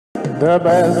The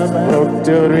best book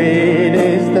to read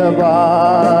is the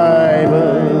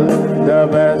Bible. The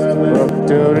best book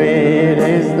to read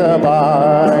is the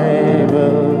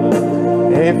Bible.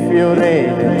 If you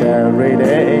read it every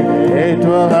day, it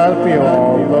will help you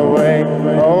all the way.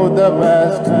 Oh, the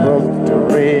best book to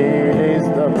read is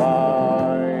the Bible.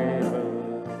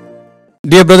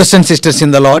 Dear brothers and sisters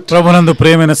in the Lord, ప్రభునందు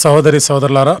ప్రియమైన సహోదరి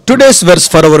సహోదరులారా, today's verse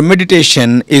for our meditation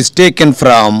is taken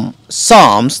from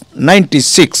Psalms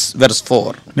 96 verse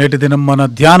 4. నేటి దినం మన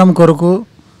ధ్యానం కొరకు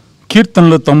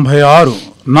కీర్తనలు 96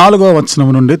 4వ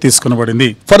వచనం నుండి తీసుకొనబడింది.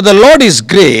 For the Lord is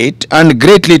great and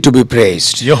greatly to be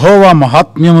praised. యెహోవా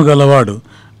మహాత్మ్యము గలవాడు,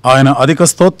 ఆయన అధిక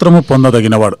స్తోత్రము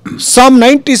పొందదగినవాడు. Psalm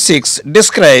 96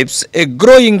 describes a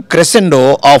growing crescendo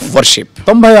of worship.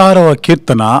 96వ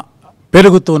కీర్తన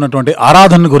పెరుగుతున్నటువంటి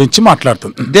ఆరాధన గురించి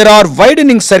మాట్లాడుతుంది. There are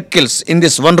widening circles in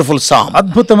this wonderful psalm.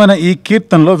 అద్భుతమైన ఈ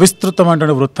కీర్తనలో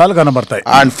విస్తృతమైన వృత్తాలు కనబడతాయి.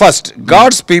 And first,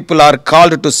 God's people are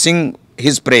called to sing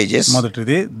his praises.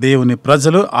 మొదటిది, దేవుని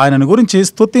ప్రజలు ఆయనను గురించి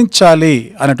స్తుతించాలి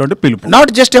అనేటువంటి పిలుపు. Not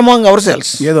just among ourselves,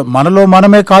 ఏదో మనలో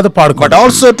మనమే కాదు but పాడుకోవడం,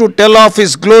 also to tell of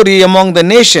his glory among the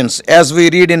nations, as we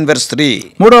read in verse 3.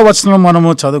 3వ వచనం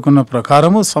మనము చదువుకున్న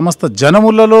ప్రకారము సమస్త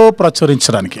జనములలో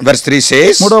ప్రచురించడానికి. Verse 3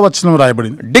 says, 3వ వచనం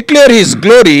రాయబడింది, declare his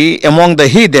glory among the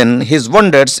heathen, his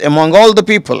wonders among all the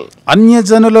people.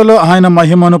 అన్యజనులలో ఆయన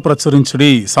మహిమను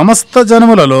ప్రచురించుడి, సమస్త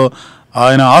జనములలో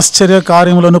ఆయన ఆశ్చర్య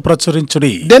కార్యములను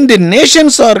ప్రచురించుడి. Then the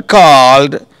nations are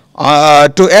called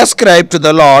to ascribe to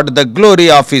the Lord the glory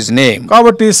of his name.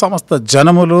 కాబట్టి సమస్త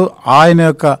జనములు ఆయన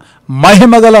యొక్క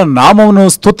మహిమగల నామమును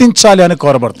స్తుతించాలి అని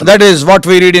కోరబడుతుంది. That is what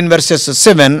we read in verses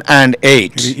 7 and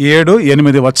 8. 7,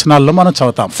 8 వచనాల్లో మనం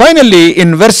చదువుతాం. Finally,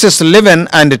 in verses 11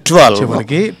 and 12,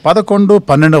 చివరికి 11,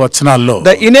 12 వచనాల్లో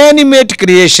the inanimate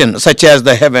creation such as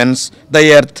the heavens, the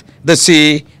earth, the sea,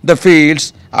 the fields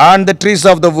and the trees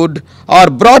of the wood are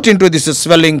brought into this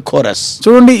swelling chorus.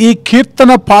 చూడండి, ఈ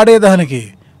కీర్తన పాడేదానికి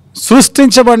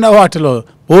సృష్టించబడిన వాటిలో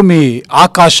భూమి,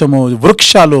 ఆకాశము,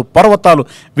 వృక్షాలు, పర్వతాలు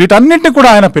వీటన్నిటిని కూడా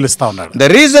ఆయన పిలుస్తా ఉన్నాడు. The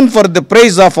reason for the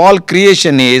praise of all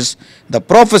creation is the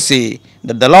prophecy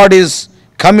that the Lord is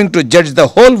coming to judge the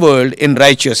whole world in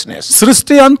righteousness.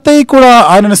 సృష్టి అంతా కూడా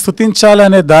ఆయనను స్తుతించాలి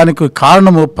అనే దానికి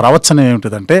కారణము ప్రవచనం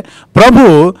ఏమిటిదంటే, ప్రభు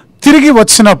తిరిగి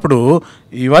వచ్చినప్పుడు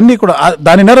ఇవన్నీ కూడా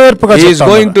దాని నెరవేర్పుగా He is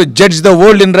going to judge the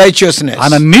world in righteousness.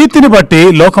 ఆయన నీతిని బట్టి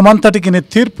లోకమంతటికి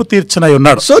తీర్పు తీర్చనై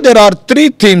ఉన్నాడు. So there are three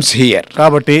themes here.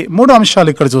 కాబట్టి 3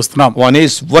 అంశాలు ఇక్కడ చూస్తున్నాం. One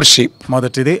is worship.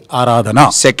 మొదటిది ఆరాధన.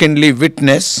 Secondly,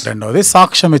 witness. రెండవది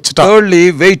సాక్ష్యం ఇచ్చుట. Thirdly,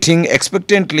 waiting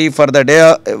expectantly for the day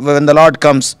when the Lord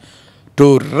comes to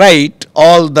right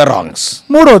all the wrongs.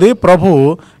 మూడవది, ప్రభు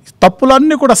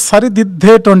తప్పులన్నీ కూడా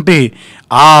సరిదిద్దేటువంటి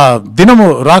ఆ దినము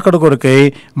రాకడ కొరకై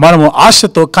మనము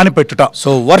ఆశతో కనిపెట్టుట.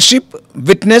 So worship,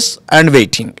 witness and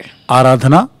waiting.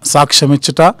 ఆరాధన, సాక్ష్యం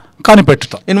ఇచ్చుట,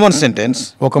 కనిపెట్టుట. In one sentence,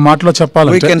 ఒక మాటలో we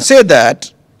చెప్పాలంటే can say that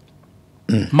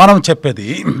మనం చెప్పేది,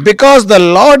 because the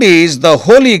Lord is the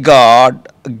holy God,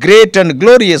 great and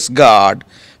glorious God,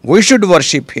 we should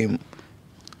worship him.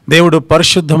 దేవుడు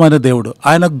పరిశుద్ధమైన దేవుడు,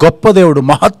 ఆయన గొప్ప దేవుడు,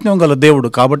 మహాత్మ్యం గల దేవుడు,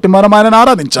 కాబట్టి మనం ఆయనను And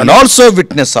ఆరాధించాలి, also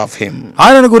witness of him.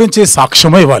 ఆయన గురించి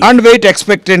సాక్ష్యం ఇవ్వాలి, And wait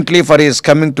expectantly for his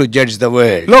coming to judge the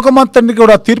world. లోకమంతటిని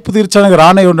కూడా తీర్పు తీర్చడానికి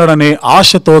రానై ఉండడని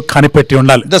ఆశతో కనిపెట్టి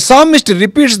ఉండాలి. The psalmist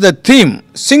repeats the theme,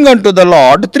 sing unto the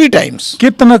Lord 3 times.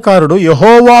 కీర్తనకారుడు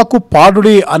యెహోవాకు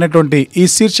పాడుడి అనేటువంటి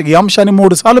ఈ అంశాన్ని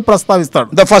 3 సార్లు ప్రస్తావిస్తాడు.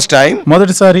 The first time,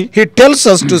 మొదటిసారి he tells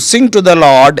us to sing to the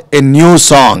Lord a new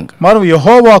song. మనం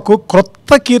యెహోవాకు క్రొత్త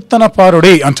కీర్తన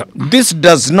పాడుడి అంటాడు. This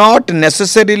does not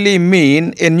necessarily mean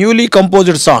a newly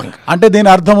composed song, అంటే దీని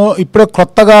అర్థము ఇప్పుడే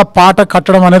కొత్తగా పాట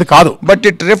కట్టడం అనేది కాదు, but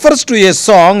it refers to a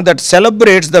song that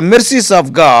celebrates the mercies of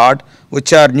God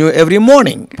which are new every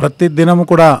morning. ప్రతి దినము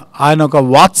కూడా ఆయన ఒక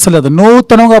వాత్సల్యత,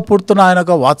 నూతనంగా పుడుతున్న ఆయన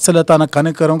ఒక వాత్సల్యత, ఆయన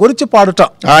కనికరం గురించి పాడుట.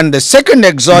 And the second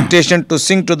exhortation to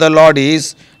sing to the Lord is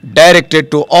directed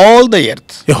to all the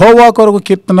earth. యెహోవా కొరకు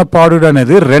కీర్తన పాడుడు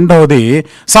అనేది రెండవది,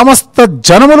 సమస్త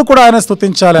జనములు కూడా ఆయన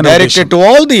స్తుతించాలి, Directed to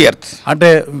all the earth. అంటే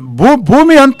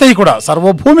భూమి అంతా కూడా,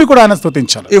 సర్వభూమి కూడా ఆయన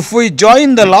స్తుతించాలి. If we join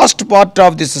the last part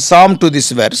of this psalm to this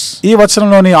verse, ఈ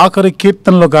వచనంలోని ఆఖరి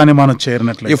కీర్తనలో గాని మనం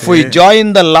చేరినట్లయితే, if we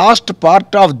join the last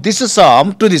part of this psalm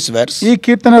to this verse, ఈ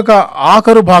కీర్తన యొక్క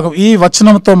ఆఖరు భాగం ఈ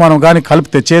వచనంతో మనం గాని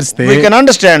కలిపితే చేస్తే, we can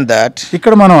understand that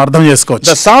ఇక్కడ మనం అర్థం చేసుకోవచ్చు.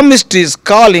 the psalmist is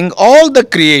calling all the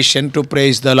creation to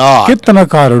praise the Lord.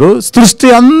 కీర్తనకారుడు సృష్టి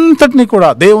అంతటిని కూడా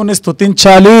దేవుని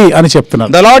స్తుతించాలి అని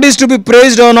చెప్తున్నాడు. The Lord is to be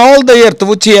praised on all the earth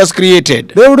which he has created.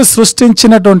 దేవుడు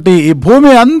సృష్టించినటువంటి ఈ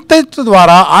భూమి అంతటి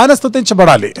ద్వారా ఆయన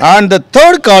స్తుతించబడాలి. And the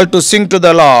third call to sing to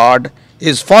the Lord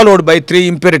is followed by 3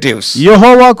 imperatives.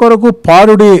 యెహోవా కొరకు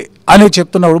పాడుడి అని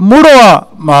చెప్తున్నప్పుడు మూడవ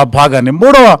భాగాన్ని,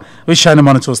 మూడవ విషయాన్ని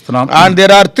మనం చూస్తున్నాం. And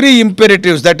there are three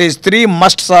imperatives, that is three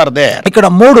musts are there. ఇక్కడ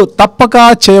మూడు తప్పక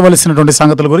చేయవలసినటువంటి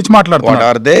సంగతుల గురించి మాట్లాడుతున్నారు. What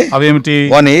are they? అవేమిటి?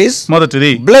 One is,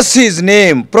 మొదటిది, bless his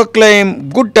name, proclaim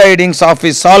good tidings of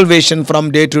his salvation from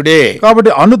day to day.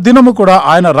 కాబట్టి అనుదినము కూడా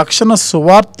ఆయన రక్షణ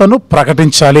సువార్తను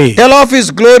ప్రకటించాలి. Tell of his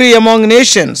glory among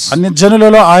nations. అన్య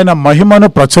జనులలో ఆయన మహిమను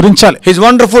ప్రచురించాలి. His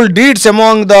wonderful deeds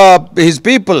among his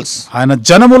peoples. ఆయన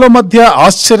జనముల మధ్య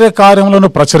ఆశ్చర్య కార్యములను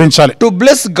ప్రచురించాలి. To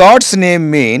bless God's name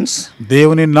means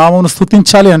దేవుని నామమును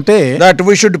స్తుతించాలి అంటే that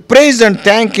we should praise and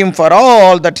thank him for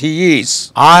all that he is.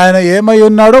 ఆయన ఏమై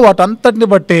ఉన్నాడో వాటంతటిని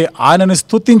బట్టి ఆయనని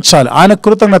స్తుతించాలి, ఆయన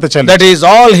కృతజ్ఞత చెల్లించాలి. That is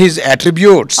all his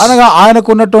attributes. అనగా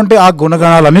ఆయనకు ఉన్నటువంటి ఆ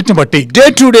గుణగణాలన్నిటిని బట్టి Day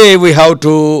to day we have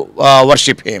to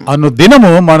worship him.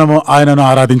 అనుదినము మనము ఆయనను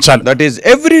ఆరాధించాలి. That is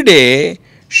every day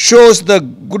shows the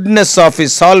goodness of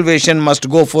his salvation must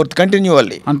go forth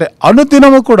continually. అంటే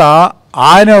అనుదినము కూడా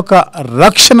ఆయన యొక్క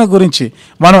రక్షణ గురించి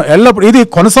మనం ఎల్లప్పుడు ఇది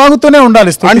కొనసాగుతూనే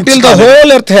ఉండాలి. Until the whole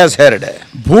earth has heard.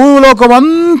 భూలోకం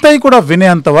అంతా కూడా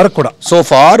వినేంత వరకు కూడా. So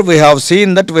far we have seen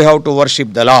that we have to worship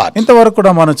the Lord. ఇంతవరకు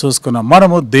కూడా మనం చూసుకున్నాం,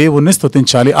 మనము దేవుణ్ణి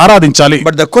స్తుతించాలి, ఆరాధించాలి.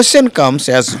 But the question comes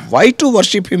as why to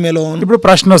worship him alone? ఇప్పుడు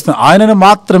ప్రశ్న వస్తుంది, ఆయనను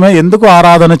మాత్రమే ఎందుకు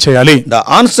ఆరాధన చేయాలి? The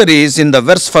answer is in the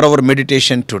verse for our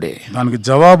meditation today. దానికి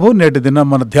జవాబు నేటి దినం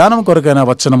మన ధ్యానం కొరకైన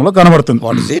వచనంలో కనబడుతుంది.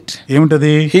 What is it?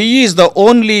 ఏమిటది? He is the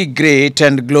only great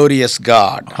and glorious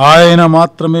God. ఆయన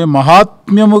మాత్రమే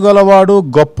మహాత్మ్యము గలవాడు,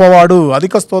 గొప్పవాడు.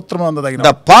 అధిక స్తోత్రం అందదగిన.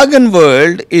 The pagan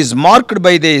world is marked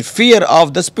by the fear of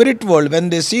the spirit world. When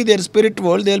they see their spirit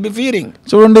world, they will be fearing.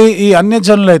 చూడండి, ఈ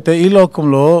అన్యజనులైతే ఈ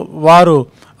లోకంలో వారు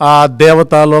ఆ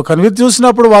దేవతా లోకాన్ని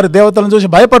చూసినప్పుడు వారి దేవతలను చూసి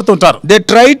భయపడుతుంటారు. They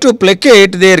try to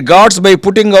placate their gods by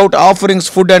putting out offerings,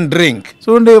 food and drink.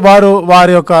 చూడండి, వారు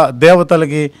వారి యొక్క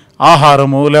దేవతలకి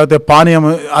ఆహారము లేకపోతే పానీయం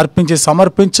అర్పించి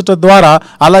సమర్పించటం ద్వారా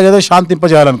అలాగేదో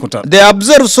శాంతింపజేయాలనుకుంటారు. They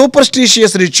observe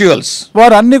superstitious rituals.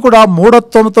 వారు అన్ని కూడా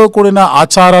మూఢత్వంతో కూడిన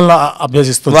ఆచారాలను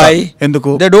అభ్యసిస్తున్నారు. Why?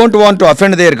 ఎందుకు? They don't want to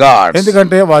offend their gods.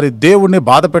 ఎందుకంటే వారి దేవుణ్ణి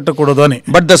బాధ పెట్టకూడదు అని.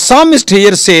 But the psalmist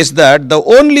here says that the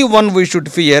only one we should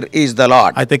fear is the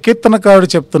Lord. అయితే కీర్తనకారుడు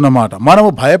చెప్తున్న మాట,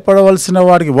 మనము భయపడవలసిన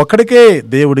వాడికి ఒక్కడికే,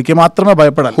 దేవుడికి మాత్రమే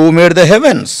భయపడాలి. Who made the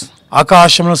heavens?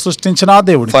 ఆకాశమును సృష్టించిన ఆ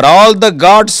దేవుడు. For all the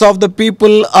gods of the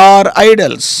people are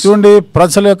idols. చూడండి,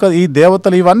 ప్రజల యొక్క ఈ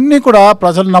దేవతలు ఇవన్నీ కూడా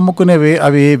ప్రజలు నమ్ముకునేవి,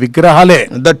 అవి విగ్రహాలే.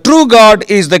 The true God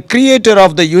is the creator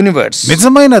of the universe.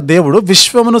 నిజమైన దేవుడు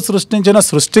విశ్వమును సృష్టించిన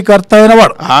సృష్టికర్త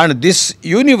అయినవాడు. And this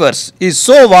universe is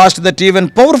so vast that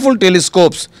even powerful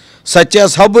telescopes such as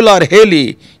Hubble or Halley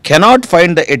cannot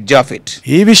find the edge of it.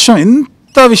 ఈ విశ్వం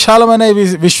ఇంత విశాలమైన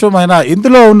విశ్వమైన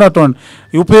ఇందులో ఉన్నటువంటి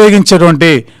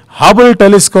ఉపయోగించేటువంటి హబుల్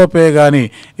టెలిస్కోపే గాని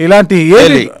ఇలాంటి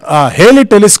హేలీ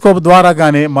టెలిస్కోప్ ద్వారా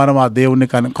గాని మనం ఆ దేవుణ్ణి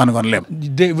కనుగొనలేం.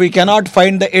 We cannot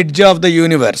find the edge of the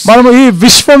universe. మనం ఈ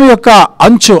విశ్వం యొక్క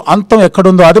అంతం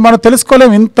ఎక్కడుందో అది మనం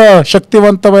తెలుసుకోలేం, ఇంత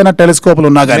శక్తివంతమైన టెలిస్కోపులు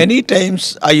ఉన్నా గాని. Many times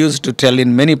I used to tell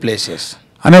in many places.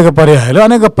 అనేక పర్యాయాలు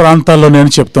అనేక ప్రాంతాల్లో నేను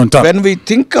చెప్తుంటాను. When we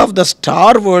think of the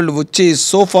star world which is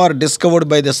so far discovered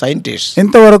by the scientists.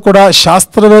 ఇంతవరకు కూడా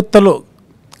శాస్త్రవేత్తలు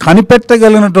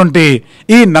కనిపెట్టగలిగినటువంటి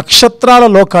ఈ నక్షత్రాల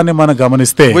లోకాన్ని మనం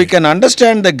గమనిస్తే we can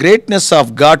understand the greatness of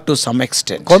God to some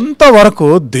extent. కొంతవరకు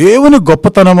దేవుని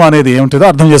గొప్పతనం అనేది ఏమిటో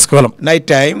అర్థం చేసుకోగలం. Night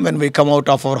time when we come out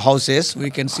of our houses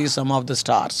we can see some of the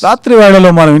stars. రాత్రి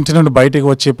వేళలో మనం ఇంటి నుండి బయటికి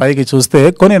వచ్చి పైకి చూస్తే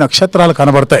కొన్ని నక్షత్రాలు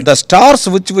కనబడతాయి. The stars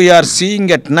which we are seeing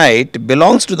at night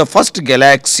belongs to the first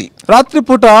galaxy.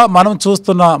 రాత్రిపూట మనం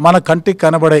చూస్తున్న మన కంటికి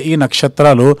కనబడే ఈ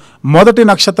నక్షత్రాలు మొదటి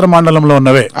నక్షత్ర మండలంలో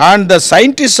ఉన్నవే. And the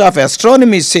scientists of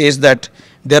astronomy says that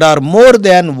there are more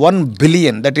than 1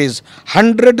 billion, that is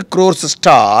 100 crores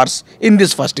stars in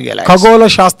this first galaxy. ఖగోళ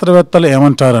శాస్త్రవేత్తలు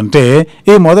ఏమంటారంటే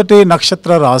ఈ మొదటి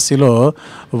నక్షత్ర రాశిలో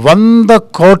 100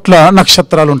 కోట్ల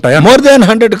నక్షత్రాలు ఉంటాయి. More than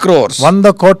 100 crores.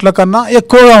 100 కోట్ల కన్నా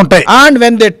ఎక్కువగా ఉంటాయి. And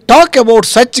when they talk about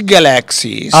such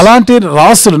galaxies, అలాంటి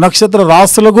రాసులు నక్షత్ర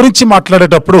రాసుల గురించి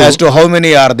మాట్లాడేటప్పుడు as to how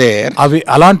many are there, అవి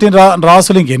అలాంటి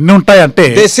రాసులు ఇంకెన్ని ఉంటాయి అంటే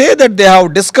they say that they have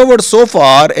discovered so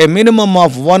far a minimum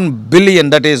of 1 billion,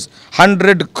 that is 100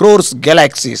 crores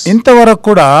galaxies. ఇంతవరకు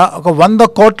కూడా ఒక 100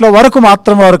 కోట్ల వరకు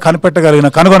మాత్రం వారు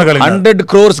కనుగొనగలిగిన 100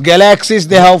 crores galaxies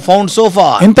they have found so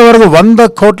far. ఇంతవరకు 100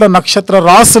 కోట్ల నక్షత్ర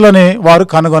రాసులని వారు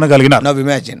కనుగొనగలిగినారు. Now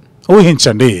imagine,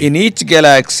 ఊహించండి, in each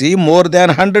galaxy more than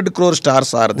 100 crore stars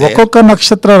are there. ఒక్కొక్క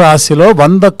నక్షత్ర రాశిలో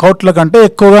 100 కోట్ల కంటే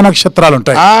ఎక్కువగా నక్షత్రాలు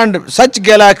ఉంటాయి. And such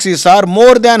galaxies are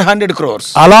more than 100 crores.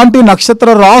 అలాంటి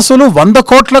నక్షత్ర రాసులు 100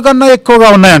 కోట్ల కన్నా ఎక్కువగా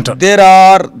ఉన్నాయంట.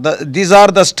 These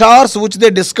are the stars which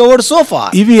they discovered so far.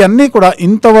 ఇవి అన్ని కూడా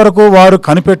ఇంతవరకు వారు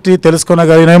కనిపెట్టి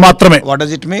తెలుసుకోగలిగినవి మాత్రమే. What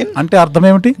does it mean? అంటే అర్థం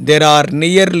ఏమిటి? There are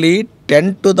nearly 10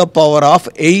 to the power of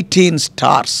 18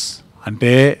 stars.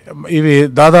 అంటే ఇవి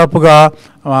దాదాపుగా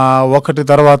ఒకటి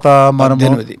తర్వాత మనము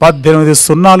 18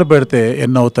 సున్నాలు పెడితే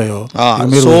ఎన్ని అవుతాయో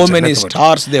so many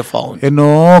stars they found. ఎన్నో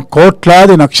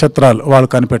కోట్లాది నక్షత్రాలు వాళ్ళు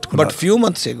కనిపెట్టుకున్నారు. But few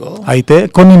months ago, అయితే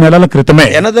కొన్ని నెలల క్రితమే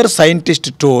another scientist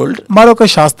told, మరొక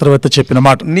శాస్త్రవేత్త చెప్పిన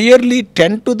మాట, nearly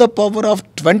 10 to the power of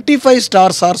 25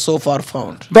 stars are so far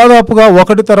found. దాదాపుగా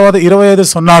ఒకటి తర్వాత 25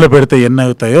 సున్నాలు పెడితే ఎన్ని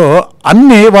అవుతాయో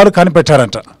అన్ని వాళ్ళు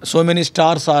కనిపెట్టారంట. So many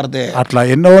stars are there. అట్లా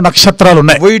ఎన్నో నక్షత్రాలు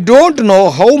ఉన్నాయి. We don't know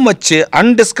how much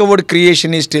undiscovered creation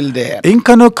is still there.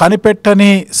 ఇంకను కనిపెట్టని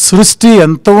సృష్టి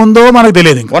ఎంత ఉందో మనకు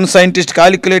తెలియదు. One scientist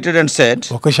calculated and said,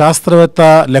 ఒక శాస్త్రవేత్త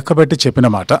లెక్కపెట్టి చెప్పిన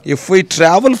మాట, if we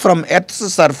travel from Earth's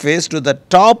surface to the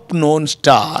top known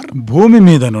star, భూమి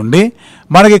మీద నుండి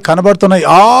మనకి కనబడుతున్న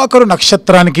ఆఖరు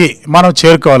నక్షత్రానికి మనం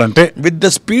చేరుకోవాలంటే, with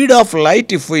the speed of light,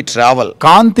 if we travel,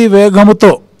 కాంతి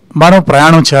వేగముతో మనం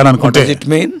ప్రయాణం చేయాలనుకుంటే, what does it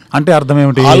mean? అంటే అర్థం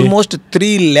ఏమిటి? Almost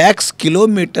 3 lakhs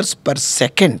kilometers per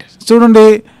second. చూడండి,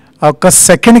 ఒక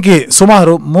సెకండ్ కి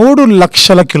సుమారు 3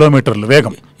 లక్షల కిలోమీటర్లు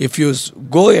వేగం. If you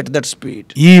go at that speed,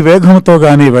 ఈ వేగంతో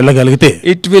గాని వెళ్ళగలిగితే,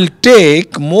 it will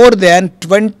take more than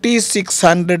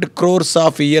 2600 crores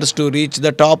of years to reach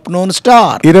the top known star.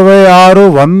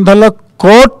 2600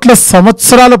 కోట్ల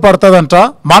సంవత్సరాలు పడుతుందంట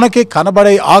మనకి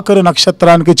కనబడే ఆఖరి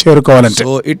నక్షత్రానికి చేరుకోవాలంటే.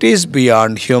 So it is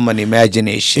beyond human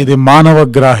imagination. ఇది మానవ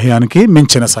గ్రాహ్యానికి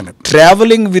మించిన సంగతి.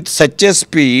 Traveling with such a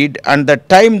speed and the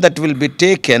time that will be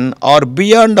taken are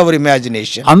beyond our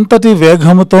imagination. అంతటి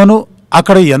వేగముతోను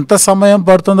అక్కడ ఎంత సమయం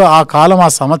పడుతుందో ఆ కాలం, ఆ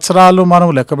సంవత్సరాలు మనం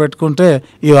లెక్క పెట్టుకుంటే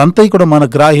ఇవంతా కూడా మన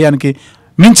గ్రాహ్యానికి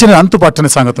మించిన అంతు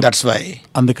పట్టని సంగతి. That's why,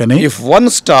 అందుకని if one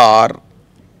star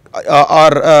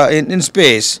in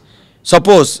space,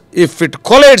 suppose if it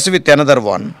collides with another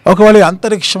one, ఒకవేళ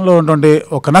అంతరిక్షంలో ఉండే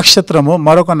ఒక నక్షత్రము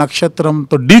మరొక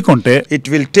నక్షత్రంతో ఢీకొంటే, it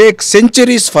will take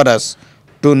centuries for us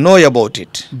to know about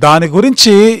it. దాని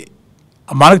గురించి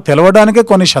మనకు తెలవడానికే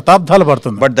కొన్ని శతాబ్దాలు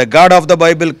పడుతుంది. But the God of the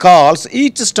Bible calls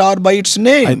each star by its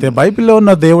name. అయితే బైబిల్లో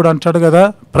ఉన్న దేవుడు అంటాడు కదా,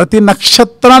 ప్రతి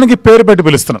నక్షత్రానికి పేరు పెట్టి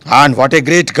పిలుస్తున్నాడు. And what a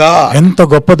great God. ఎంత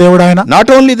గొప్ప దేవుడు ఆయన. Not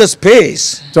only the space,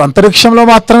 అంతరిక్షంలో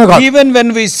మాత్రమే కాదు, even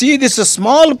when we see this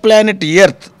small planet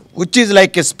Earth, which is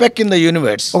like a speck in the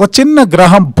universe, ఒక చిన్న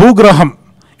గ్రహం, భూగ్రహం,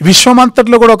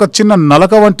 విశ్వమంతట్లో కూడా ఒక చిన్న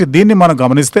నలక వంటి దీన్ని మనం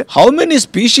గమనిస్తే, how many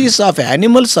species of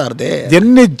animals are there?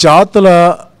 ఎన్ని జాతుల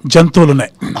జంతువులు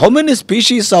ఉన్నాయి. How many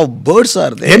species of birds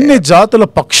are there? ఎన్ని జాతుల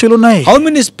పక్షులు ఉన్నాయి. How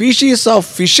many species of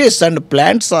fishes and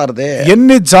plants are there?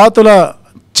 ఎన్ని జాతుల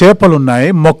చేపలున్నాయి,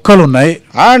 మొక్కలున్నాయి.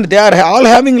 And they are all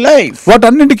having life.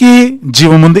 వాటన్నిటికీ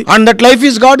జీవం ఉంది. And that life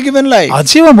is God given life. ఆ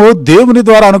జీవము దేవుని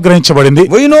ద్వారా అనుగ్రహించబడింది.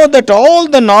 We know that all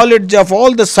the knowledge of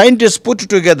all the scientists put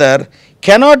together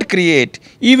cannot create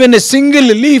even a single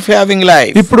leaf having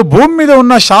life. ఇప్పుడు భూమి మీద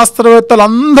ఉన్న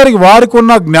శాస్త్రవేత్తలందరికి వారికి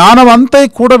ఉన్న జ్ఞానం అంతా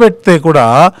కూడబెడితే కూడా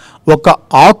ఒక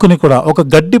ఆకుని కూడా, ఒక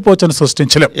గడ్డి పోచను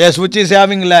సృష్టించలేం. Yes, which is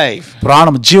having life.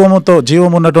 ప్రాణం,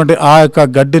 జీవం ఉన్నటువంటి ఆ యొక్క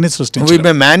గడ్డిని సృష్టించలేం. We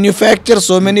may manufacture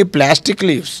so many plastic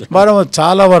leaves, మనం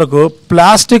చాలా వరకు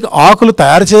ప్లాస్టిక్ ఆకులు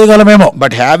తయారు చేయగలమేమో,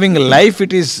 but having life,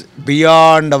 it is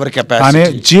beyond our capacity. కానీ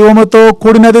జీవముతో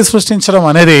కూడినది సృష్టించడం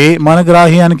అనేది మన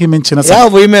గ్రాహ్యానికి మించిన. Yeah,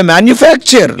 we may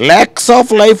manufacture lakhs of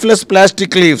lifeless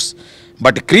plastic leaves,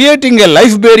 but creating a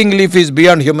life-bearing leaf is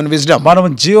beyond human wisdom. మనం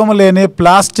జీవము లేని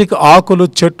ప్లాస్టిక్ ఆకులు,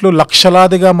 చెట్లు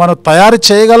లక్షలాదిగా మనం తయారు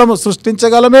చేయగలము,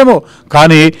 సృష్టించగలమేమో,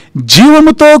 కానీ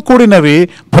జీవముతో కూడినవి,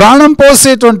 ప్రాణం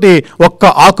పోసేటువంటి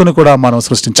ఒక్క ఆకును కూడా మనం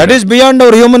సృష్టించాలి. That is beyond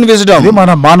our human wisdom. ఇది మన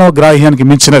మానవ గ్రాహ్యానికి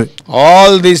మించినది.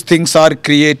 All these things are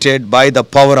created by the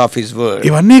power of His word.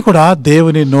 ఇవన్నీ కూడా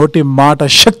దేవుని నోటి మాట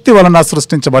శక్తి వలన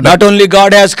సృష్టించబడ్డాయి. Not only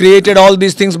God has created all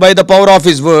these things by the power of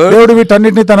His word, దేవుడు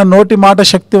వీటన్నిటిని తన నోటి మాట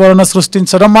శక్తి వలన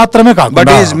సృష్టించడం మాత్రమే but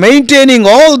కాకుండా, He is maintaining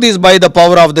all these by the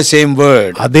power of the same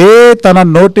word. అదే తన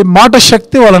నోటి మాట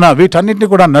శక్తి వలన వీటన్నిటిని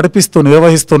కూడా నడిపిస్తూ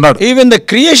నిర్వహిస్తున్నాడు. Even the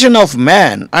creation of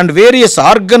man and various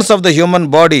organs of the human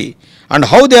body and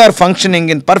how they are functioning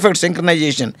in perfect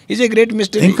synchronization is a great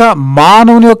mystery. ఇంకా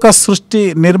మానవుని యొక్క సృష్టి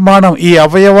నిర్మాణం, ఈ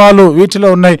అవయవాలు వీటిలో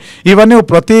ఉన్నాయి, ఇవన్నీ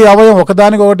ప్రతి అవయవం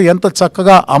ఒకదానికి ఒకటి ఎంత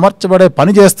చక్కగా అమర్చబడే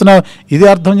పని చేస్తున్నా, ఇది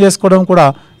అర్థం చేసుకోవడం కూడా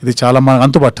ఇది చాలా మనకు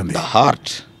అంతుపట్టింది. The heart,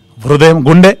 హృదయం,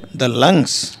 గుండె, the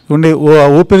lungs,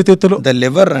 ఊపిరితిత్తులు, the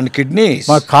liver and kidneys,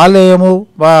 కాలేయము,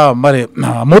 మరి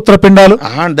మూత్రపిండాలు,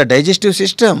 and the digestive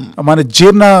system, మన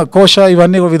జీర్ణ కోశ,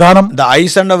 ఇవన్నీ విధానం, the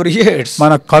eyes and our ears,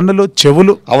 మన కన్నులు,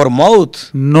 చెవులు, our mouth,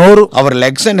 నోరు, our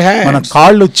legs and మన hands,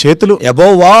 కాళ్ళు, చేతులు,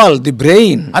 above all the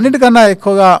brain. అన్నిటికన్నా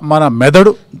ఎక్కువగా మన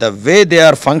మెదడు, The way they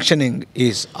are functioning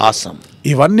is awesome.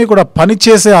 ఇవన్నీ కూడా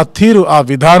పనిచేసే ఆ తీరు, ఆ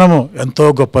విధానము ఎంతో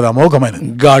గొప్పది, అమోఘమైనది.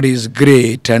 God is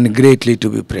great and greatly to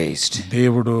be praised.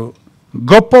 దేవుడు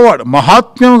గొప్పవాడు,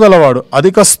 మహాత్మ్యం గలవాడు,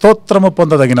 అధిక స్తోత్రము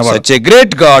పొందదగినవాడు. Such a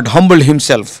great God humbled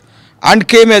Himself and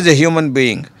came as a human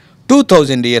being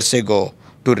 2000 years ago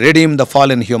to redeem the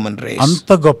fallen human race.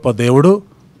 అంత గొప్ప దేవుడు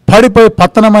పడిపోయి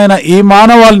పతనమైన ఈ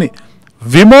మానవాల్ని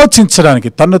విమోచించడానికి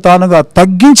తన్ను తానుగా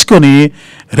తగ్గించుకొని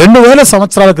 2000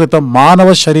 సంవత్సరాల క్రితం మానవ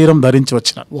శరీరం ధరించి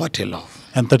వచ్చినాడు. What a love.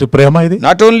 ఎంతటి ప్రేమ ఇది.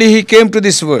 Not only he came to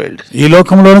this world, ఈ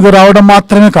లోకంలోనికి రావడం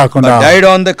మాత్రమే కాకుండా but died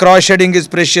on the cross, shedding his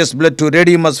precious blood to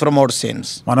redeem us from our sins.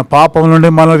 మన పాపం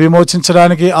నుండి మనల్ని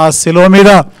విమోచించడానికి ఆ శిలువ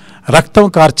మీద రక్తం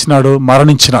కార్చినాడు,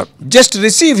 మరణించినాడు. Just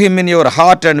receive him in your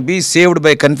heart and be saved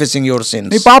by confessing your sins.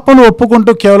 నీ పాపములు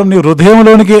ఒప్పుకుంటూ కేవలం నీ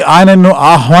హృదయంలోనికి ఆయనను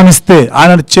ఆహ్వానిస్తే,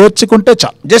 ఆయనను చేర్చుకుంటే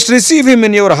చాలు. Just receive him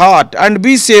in your heart and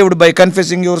be saved by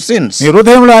confessing your sins. నీ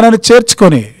హృదయంలో ఆయనను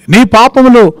చేర్చుకొని నీ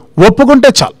పాపములు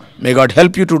ఒప్పుకుంటే చాలు. May God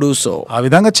help you to do so. ఆ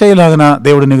విధంగా చేయలాగిన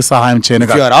దేవుడు నీకు సహాయం If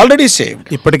చేయనుగా. you are already saved,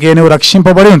 ఇప్పటికే నువ్వు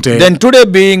రక్షింపబడి ఉంటే, then today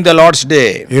being the Lord's day,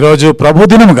 ఈ రోజు ప్రభు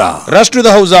దినముగా rush to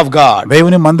the house of God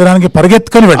దేవుని మందిరానికి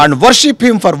పరిగెత్తుకొని వెళ్ళు. and worship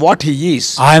him for what he is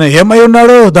ఆయన ఏమై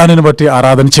ఉన్నాడో దానిని బట్టి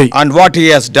ఆరాధన చెయ్యి. and what he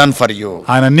has done for you.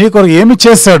 ఆయన నీ కొరకు ఏమి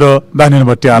చేశాడో దానిని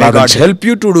బట్టి May ఆరాధన God చెయ్యి. help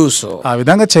you to do so. ఆ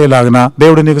విధంగా చేయలాగిన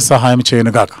దేవుడు నీకు సహాయం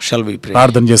చేయనుగాక. Shall we pray?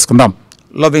 ప్రార్థన చేసుకుందాం.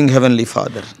 Loving Heavenly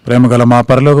Father, ప్రేమగల మా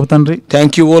పరలోకపు తండ్రి,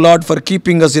 thank you, O Lord, for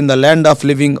keeping us in the land of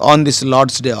living on this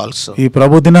Lord's day also. ఈ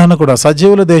ప్రభు దినాన కూడా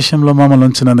సజీవుల దేశంలో మమ్మల్ని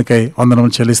ఉంచినందుకై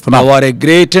వందనములు చెల్లిస్తున్నాం. Thou art a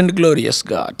great and glorious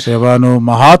God. దేవాను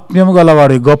Mahatmyamu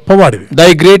గలవాడి గొప్పవాడివి. Thy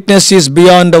greatness is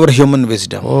beyond our human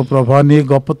wisdom. ఓ ప్రభా, నీ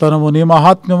గొప్పతనము నీ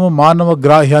మహాత్మ్యము మానవ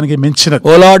గ్రాహ్యానికి మించినది.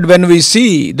 O Lord, when we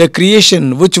see the creation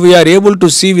which we are able to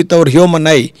see with our human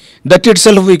eye, that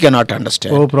itself we cannot oh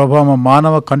understand. ప్రభా, మా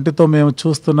మానవ కంటితో మేము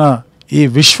చూస్తున్న ఈ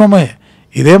విశ్వమే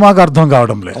ఇదే మాకు అర్థం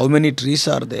కావడం లేదు. How many trees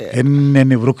are there?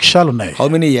 ఎన్ని వృక్షాలు ఉన్నాయి, How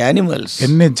many animals?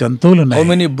 ఎన్ని జంతువులు How ఉన్నాయి,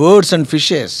 many birds and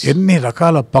fishes? ఎన్ని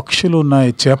రకాల పక్షులు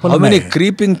ఉన్నాయి, చేపలు How many ఉన్నాయి.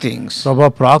 creeping things? ప్రభా,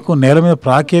 ప్రాకు నేల మీద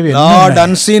ప్రాకేవి ఎన్ని Lord, ఉన్నాయి.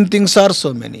 unseen things are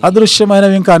so many.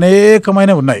 అదృశ్యమైనవి ఇంకా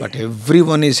అనేకమైన ఉన్నాయి. But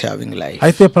everyone is having life.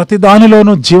 అయితే ప్రతి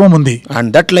దానిలోనూ జీవం ఉంది. And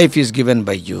that life is given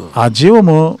by you. ఆ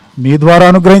జీవము మీ ద్వారా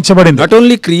అనుగ్రహించబడింది. Not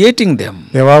only creating them,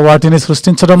 దేవా, వాటిని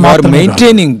సృష్టించడం you are మాత్రమే కాదు,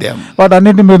 maintaining them.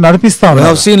 వాటన్నిటిని మీరు నడిపిస్తా We ఉన్నారు.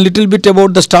 have seen little bit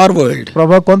about the star world.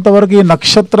 ప్రభా, కొంతవరకు ఈ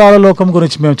నక్షత్రాల లోకం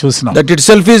గురించి మేము చూసినాం. That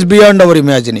itself is beyond our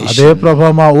imagination. అదే ప్రభా,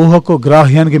 మా ఊహకు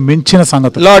గ్రాహ్యానికి మించిన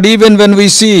సంగతి. Lord, even when we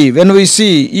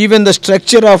see even the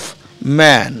structure of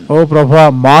man, ఓ ప్రభా,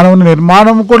 మానవుని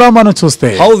నిర్మాణం కూడా మనం చూస్తే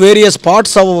how various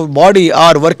parts of our body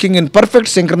are working in perfect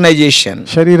synchronization.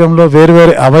 శరీరంలో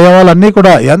వేరువేరు అవయవాలన్నీ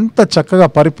కూడా ఎంత చక్కగా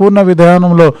పరిపూర్ణ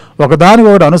విధానంలో ఒకదానికి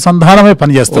ఒకటి అనుసంధానమై Oh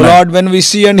పనిచేస్తున్నాయి. Lord, when we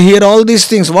see and hear all these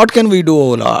things, what can we do,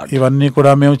 O Lord? ఇవన్నీ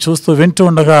కూడా మేము చూస్తూ వింటూ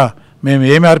ఉండగా మేము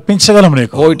ఏమి అర్పించగలం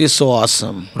నీకు? Oh, it is so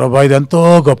awesome. ప్రభా, ఇది ఎంతో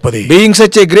గొప్పది. Being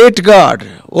such a great God,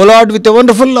 O Lord, with a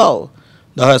wonderful love,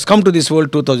 Thou hast come to this world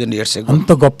 2000 years ago.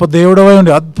 అంత గొప్ప దేవుడవై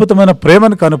ఉండి అద్భుతమైన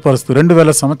ప్రేమను కనపరుస్తూ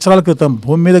 2000 సంవత్సరాల క్రితం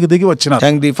భూమి మీదకి దిగి వచ్చినారు.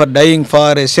 Thank thee for dying for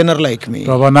a sinner like me.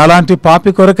 ప్రభా, నాలాంటి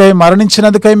పాపి కొరకై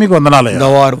మరణించినందుకై మీకు వందనాలయ్యా.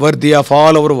 Thou art worthy of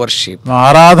all our worship. మా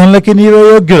ఆరాధనలకి నీవే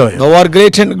యోగ్యుడవయ్యా. Thou art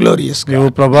great and glorious God. నీవు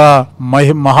ప్రభా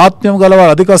మహాత్మ్యం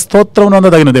గలవాడు, అధిక స్తోత్రం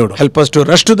నందదగిన దేవుడు. Help us to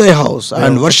rush to thy house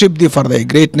and worship thee for thy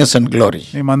greatness and glory.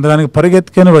 మీ మందిరానికి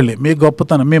పరిగెత్తుకొని వెళ్ళి మీ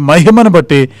గొప్పతనం, మీ మహిమను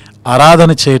బట్టి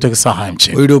ఆరాధన చేయుటకు సహాయం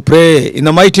చేయండి. We do pray in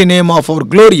the mighty name of our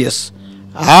glorious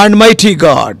and mighty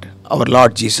God, our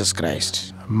Lord Jesus Christ.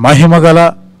 మహిమగల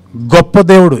గొప్ప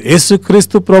దేవుడు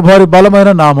యేసుక్రీస్తు ప్రభువారి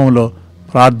బలమైన నామములో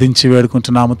ప్రార్థించి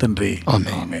వేడుకుంటున్నాము తండ్రి.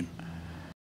 Amen.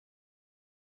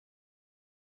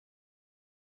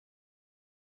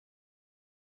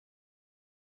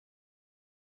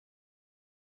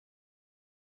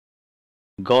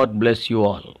 God bless you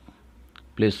all.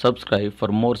 Please subscribe for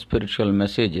more spiritual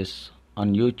messages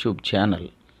on YouTube channel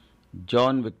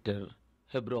John Victor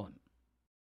Hebron.